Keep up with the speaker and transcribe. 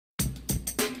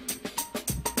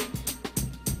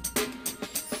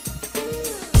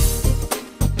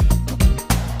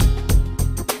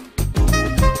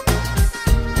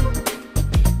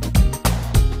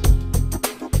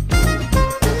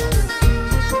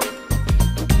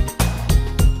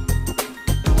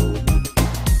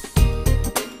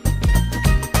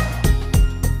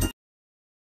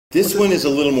This one is a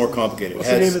little more complicated. What's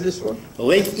the name of this one? The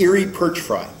Lake Erie Perch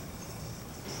Fry.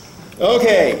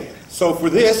 Okay, so for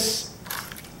this,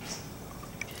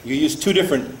 you use two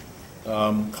different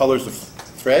colors of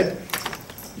thread.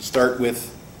 You start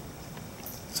with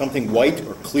something white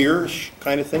or clearish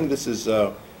kind of thing. This is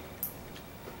that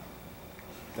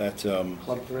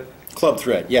Club thread? club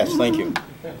thread. Yes, thank you.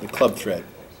 The club thread.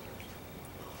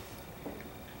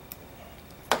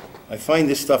 I find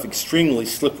this stuff extremely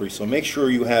slippery, so make sure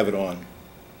you have it on.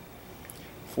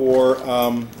 For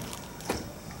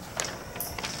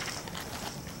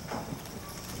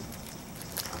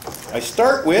I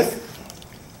start with,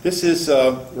 this is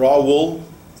raw wool,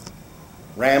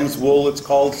 ram's wool it's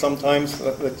called sometimes.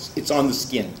 It's on the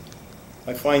skin.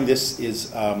 I find this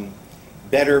is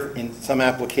better in some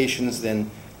applications than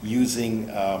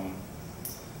using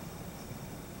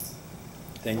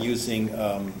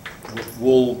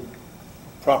wool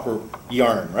proper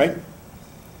yarn, right?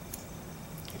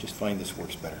 I just find this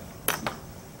works better.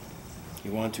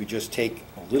 You want to just take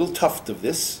a little tuft of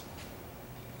this,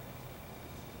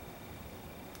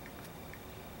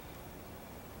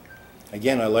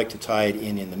 again I like to tie it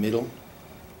in the middle,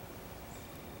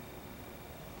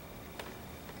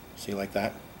 see, like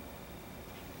that,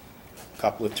 a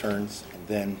couple of turns, and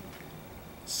then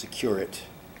secure it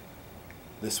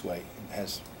this way. It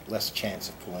has less chance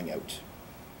of pulling out.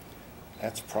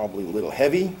 That's probably a little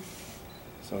heavy,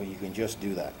 so you can just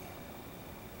do that.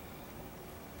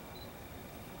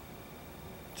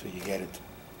 So you get it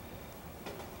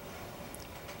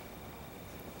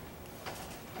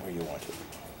where you want it.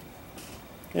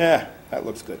 Yeah, that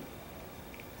looks good.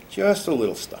 Just a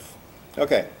little stuff.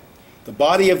 Okay, the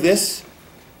body of this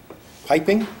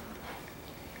piping,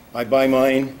 I buy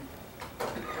mine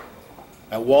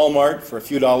at Walmart for a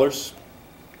few dollars.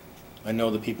 I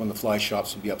know the people in the fly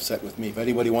shops will be upset with me. If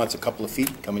anybody wants a couple of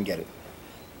feet, come and get it.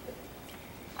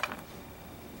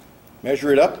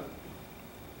 Measure it up.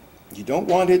 You don't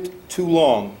want it too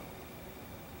long,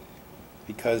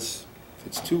 because if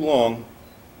it's too long,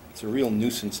 it's a real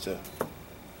nuisance to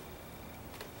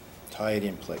tie it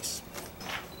in place.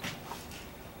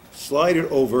 Slide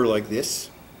it over like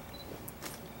this.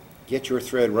 Get your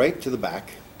thread right to the back.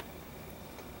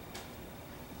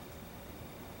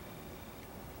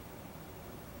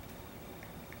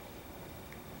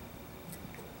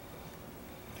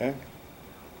 Okay?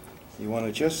 You want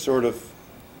to just sort of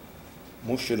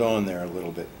mush it on there a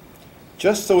little bit,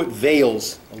 just so it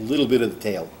veils a little bit of the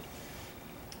tail.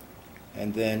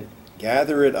 And then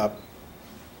gather it up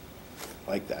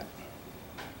like that.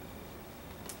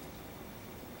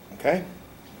 Okay?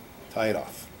 Tie it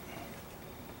off.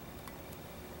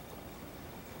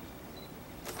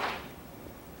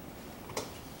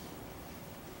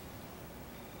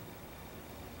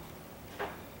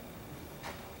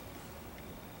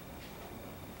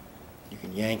 You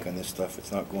can yank on this stuff,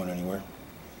 it's not going anywhere.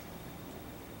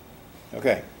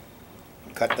 Okay,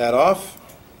 cut that off,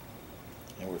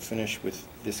 and we're finished with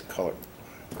this color.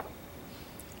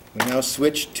 We now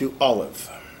switch to olive.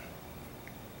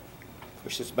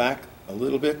 Push this back a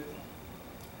little bit,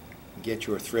 get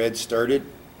your thread started.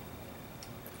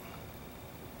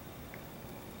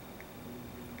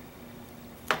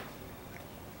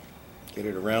 Get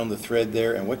it around the thread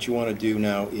there, and what you want to do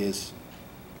now is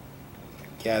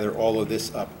gather all of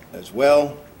this up as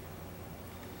well,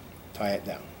 tie it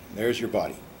down. There's your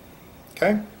body.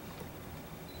 Okay?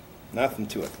 Nothing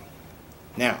to it.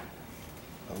 Now,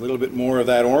 a little bit more of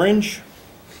that orange.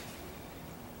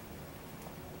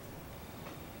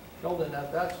 Sheldon,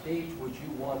 at that stage, would you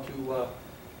want to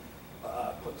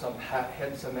put some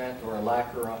head cement or a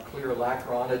lacquer on, clear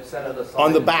lacquer on it, set it aside?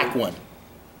 On the back one.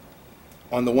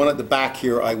 On the one at the back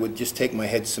here, I would just take my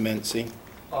head cement, see?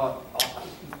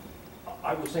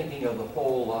 I was thinking of the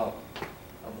whole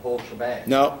shebang.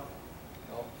 No.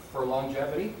 No, for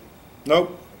longevity?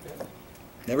 Nope. Okay.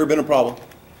 Never been a problem.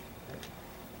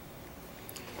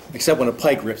 Except when a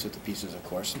pike rips it to pieces, of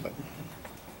course, but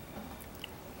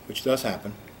which does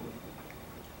happen.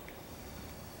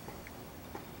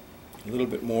 A little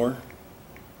bit more.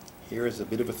 Here is a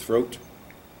bit of a throat.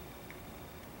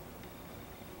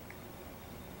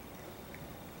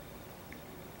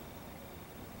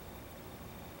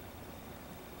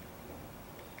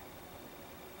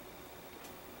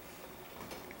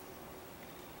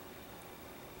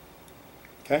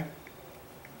 Okay,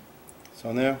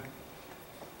 so now,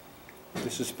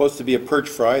 this is supposed to be a perch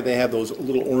fry. They have those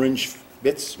little orange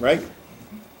bits, right?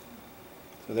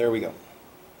 So there we go.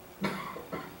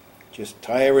 Just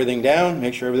tie everything down,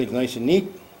 make sure everything's nice and neat.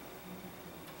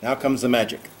 Now comes the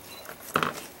magic.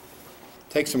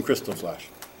 Take some crystal flash.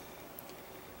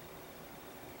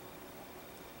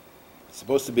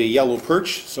 supposed to be a yellow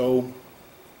perch, so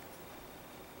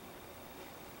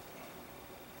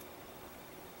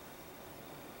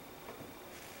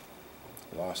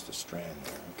lost a strand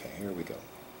there. Okay, here we go.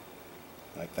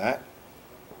 Like that.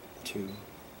 2,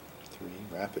 3.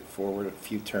 Wrap it forward a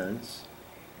few turns.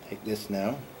 Take this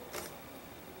now.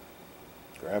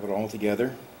 Grab it all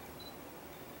together.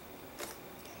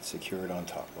 And secure it on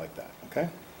top like that. Okay?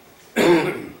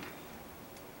 And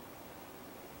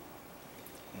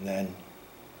then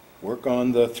work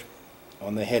on the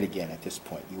head again at this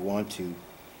point. You want to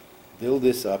build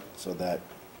this up so that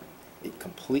it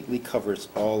completely covers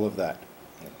all of that.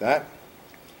 Like that.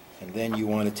 And then you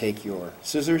want to take your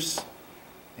scissors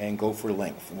and go for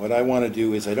length. And what I want to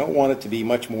do is I don't want it to be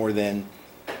much more than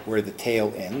where the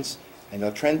tail ends. And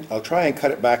I'll try and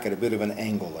cut it back at a bit of an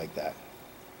angle like that.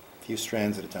 A few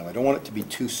strands at a time. I don't want it to be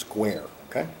too square.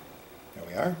 Okay? There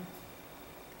we are.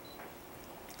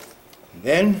 And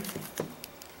then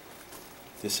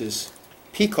this is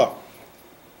peacock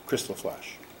crystal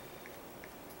flash.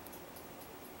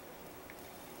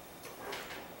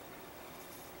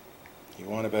 You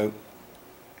want about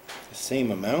the same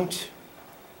amount.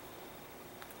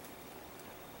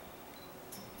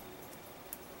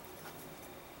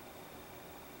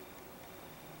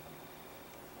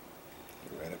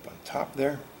 Right up on top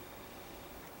there.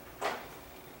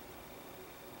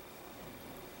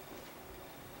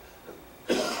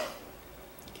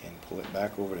 Again, pull it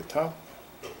back over the top.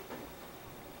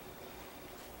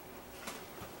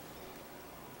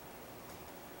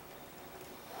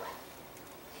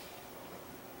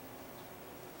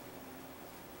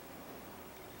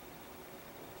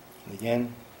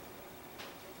 Again,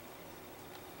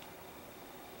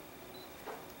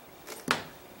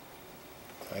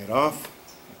 tie it off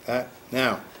like that.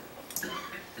 Now,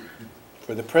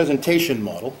 for the presentation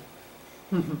model,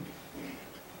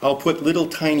 I'll put little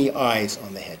tiny eyes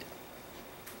on the head.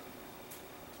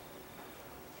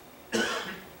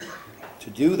 To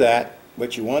do that,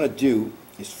 what you want to do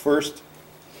is first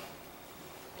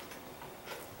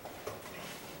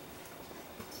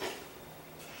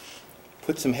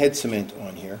put some head cement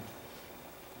on here.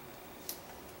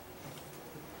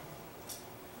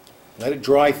 Let it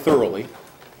dry thoroughly.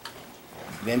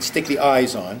 Then stick the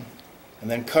eyes on, and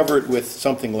then cover it with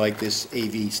something like this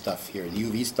AV stuff here,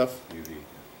 UV stuff,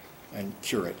 and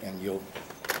cure it, and you'll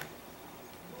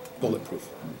bulletproof.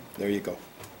 There you go.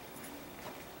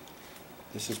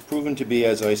 This has proven to be,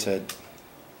 as I said,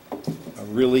 a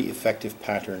really effective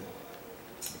pattern.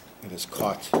 It has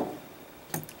caught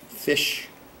fish.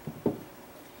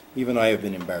 Even I have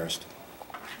been embarrassed.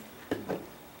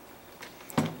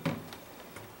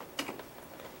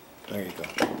 There you go.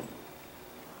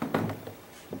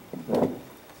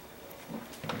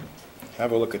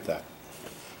 Have a look at that.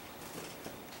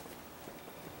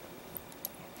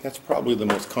 That's probably the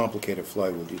most complicated fly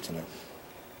we'll do tonight.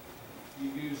 You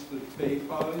use the bait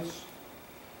eyes?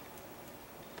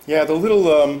 Yeah, the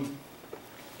little,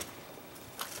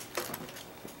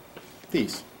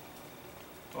 these.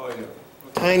 Oh, yeah. Okay.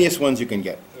 Tiniest ones you can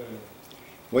get.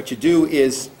 What you do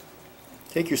is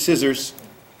take your scissors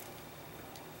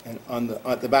and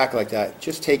at the back like that,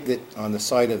 just take it on the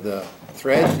side of the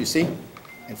thread, you see,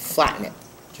 and flatten it.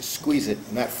 Just squeeze it,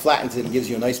 and that flattens it and gives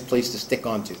you a nice place to stick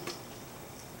onto.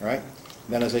 All right?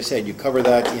 Then, as I said, you cover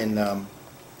that in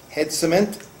head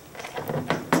cement.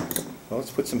 Well,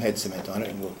 let's put some head cement on it,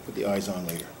 and we'll put the eyes on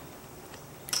later.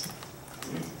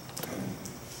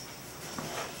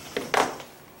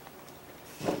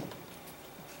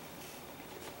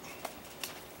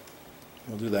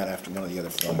 We'll do that after one of the other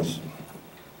flies.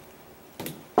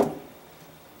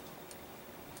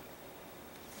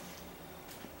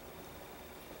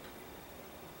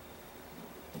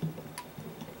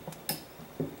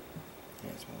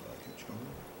 That's more like it, John.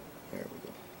 There we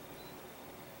go.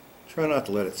 Try not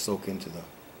to let it soak into the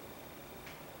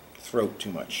throat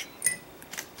too much.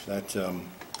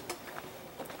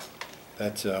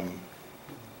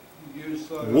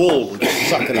 Wool will just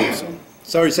suck it up. So.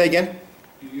 Sorry, say again?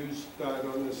 You use that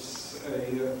on a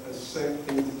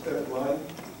sinking tip line?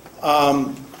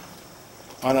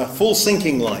 On a full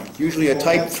sinking line, usually a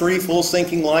type 3 full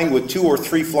sinking line with 2 or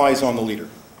 3 flies on the leader.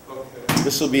 Okay.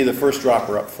 This will be the first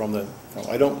dropper up from the.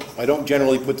 I don't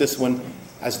generally put this one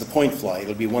as the point fly.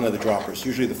 It'll be one of the droppers,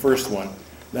 usually the first one.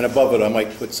 Then above it, I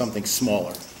might put something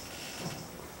smaller.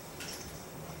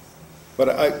 But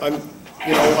I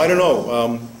don't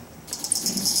know.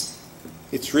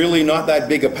 It's really not that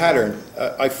big a pattern.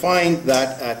 I find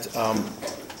that at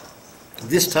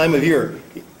this time of year,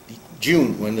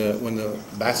 June, when the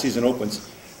bass season opens,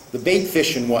 the bait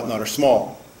fish and whatnot are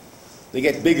small. They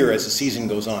get bigger as the season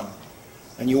goes on.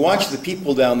 And you watch the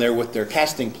people down there with their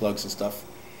casting plugs and stuff,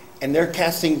 and they're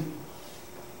casting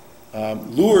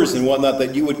lures and whatnot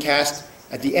that you would cast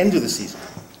at the end of the season.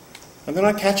 And they're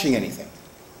not catching anything.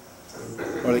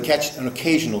 Or they catch an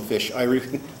occasional fish. I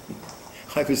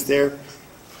was there,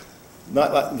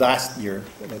 not last year,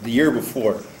 the year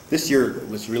before. This year it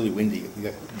was really windy. We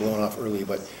got blown off early,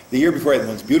 but the year before, it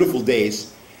was beautiful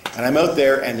days. And I'm out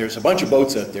there, and there's a bunch of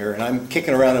boats out there, and I'm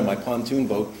kicking around in my pontoon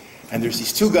boat, and there's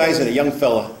these two guys and a young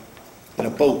fella in a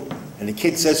boat, and the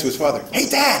kid says to his father, "Hey,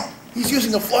 Dad, he's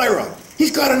using a fly rod.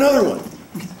 He's got another one.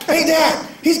 Hey, Dad,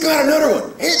 he's got another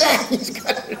one. Hey, Dad, he's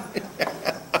got it."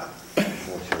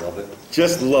 Don't you love it?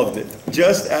 Just loved it.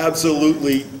 Just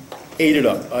absolutely ate it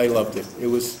up. I loved it. It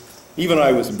was, even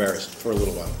I was embarrassed for a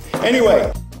little while.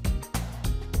 Anyway.